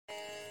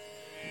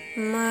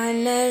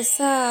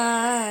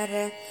மனசார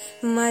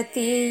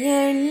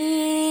மதியணி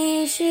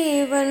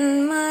சிவன்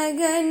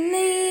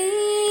மகனை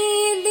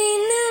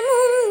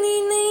தினமும்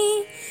நினை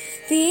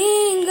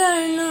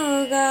தீங்கணுகாதுனை.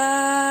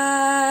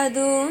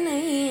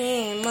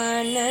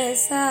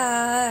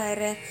 மனசார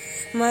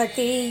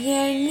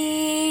மதியணி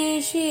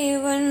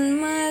சிவன்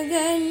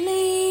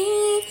மகனை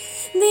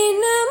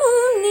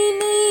தினமும்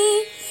நினை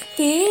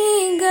தீங்கணுகாதுனை.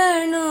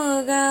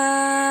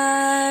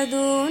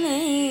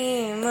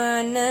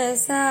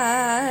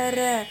 மனசார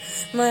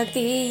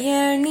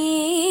மதியணி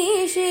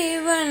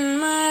சிவன்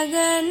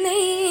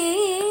மகனை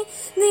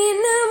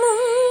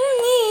தினமும்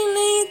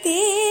நினை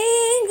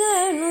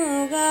தீங்கணுகாதுனை.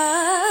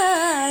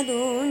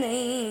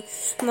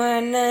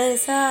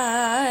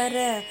 மனசார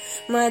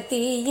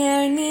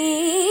மதியணி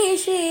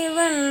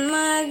சிவன்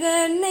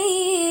மகனை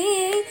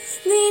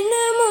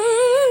தினமும்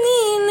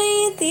நினை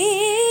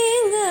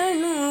தீங்கணுகாதுனை.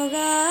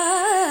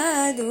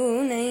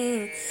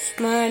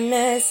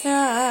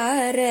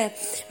 மனசார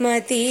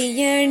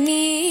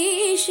மதியணி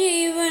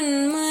சிவன்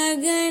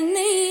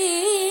மகனை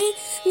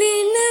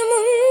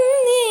தினமும்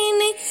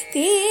நினை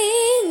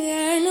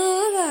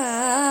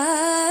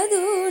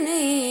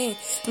தீங்கணுகாதுனை.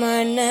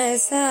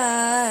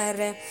 மனசார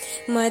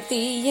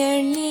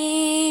மதியணி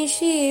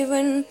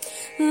சிவன்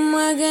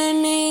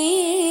மகனை.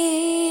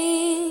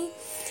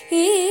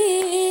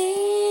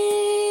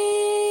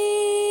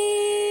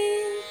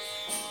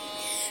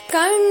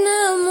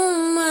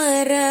 கண்ணமும்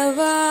மறவாமலே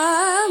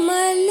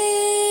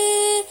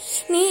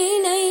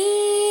நீனை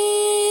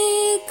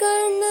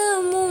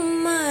கண்ணமும்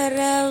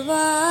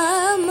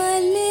மறவாமலே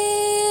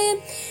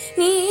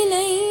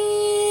நீனை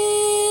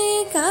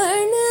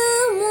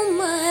கண்ணமும்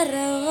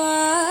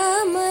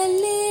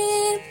மறவாமலே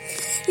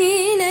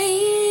நீனை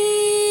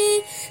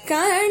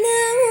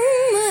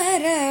கண்ணமும்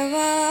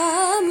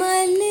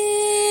மறவாமலே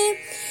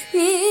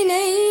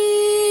நீனை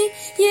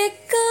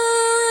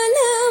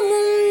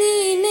எக்காலமும்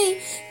நீனை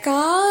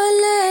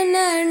கால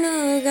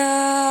நணுகாதுனை.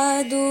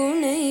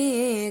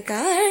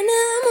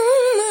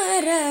 கணமும்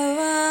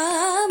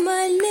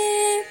மறவாமலே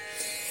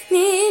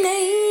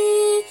நீனை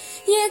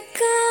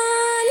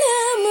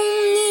எக்காலமும்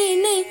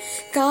நீனை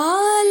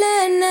கால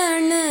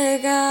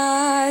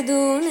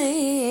நணுகாதுனை.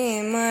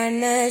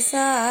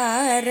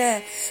 மனசார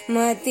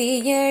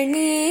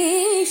மதியணி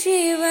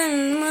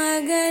சிவன்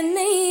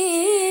மகனை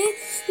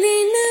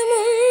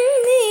தினமும்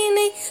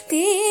நீனை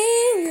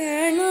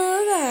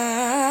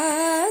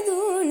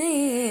தீங்கணுகாதுனை.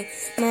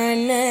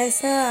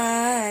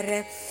 மனசார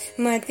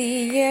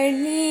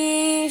மதியணி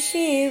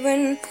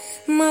சிவன்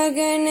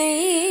மகனை.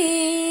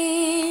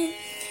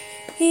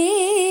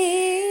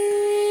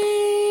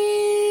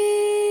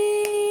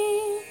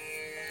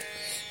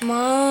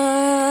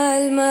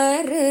 மால்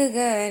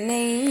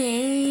மருகனை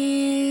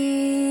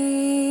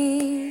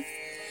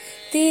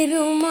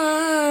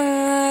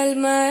திருமால்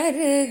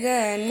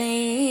மருகனை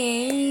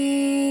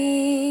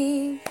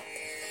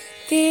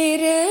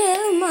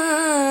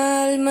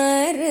திருமால்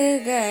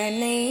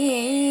மருகனை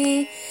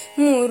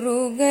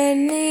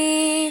முருகனை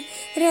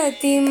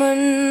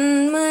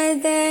ரதிமன்மதனை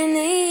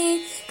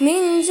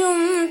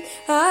மிஞ்சும்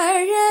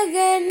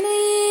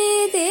அழகனை.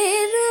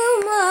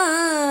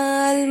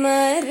 திருமால்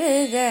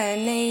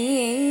மருகனை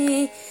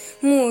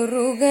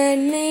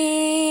முருகனை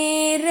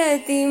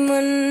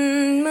ரதிமன்மதனை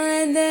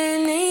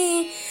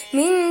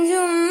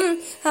மிஞ்சும்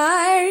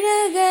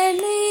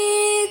அழகனை.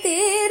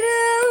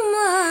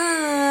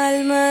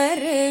 திருமால்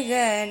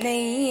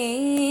மருகனை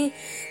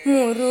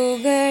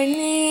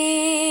முருகனை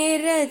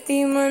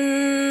ரதிமன்மதனை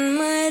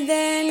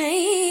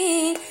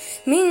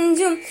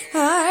மிஞ்சும்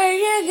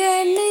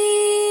அழகனை.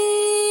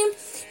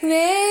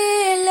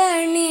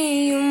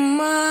 வேலணியும்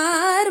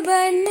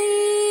மார்பனை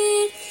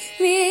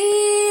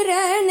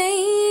வீரனை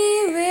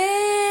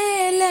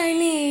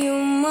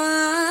வேலணியும்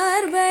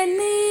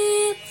மார்பனை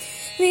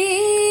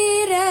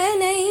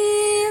வீரனை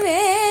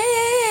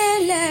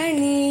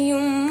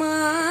வேலணியும்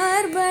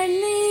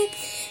மார்பனை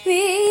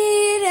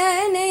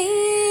வீரனை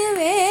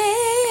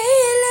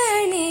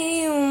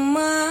வேலணியும்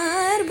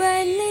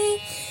மார்பனை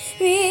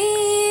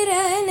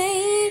வீரனை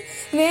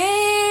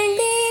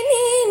வேண்டி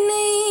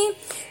நினை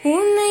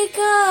உன்னை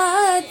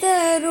காத்தருள்பவனை.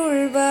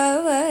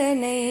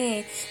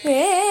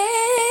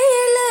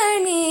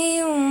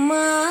 வேலணியும்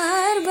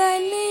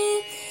மார்பனை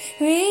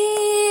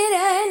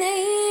வீரனை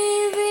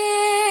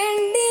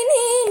வேண்டி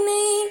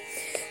நினை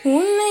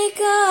உன்னை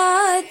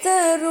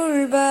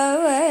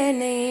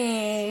காத்தருள்பவனை.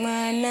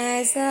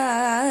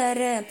 மனசார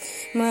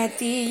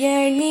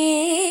மதியணி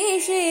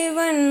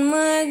சிவன்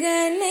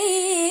மகனை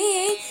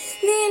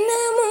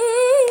தினமும்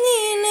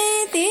நினை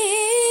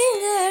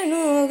தீங்கணுகாதுனை.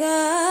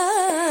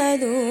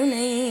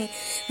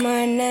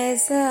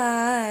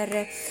 மனசார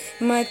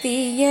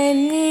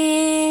மதியணி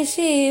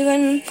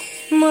சிவன்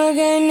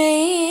மகனை.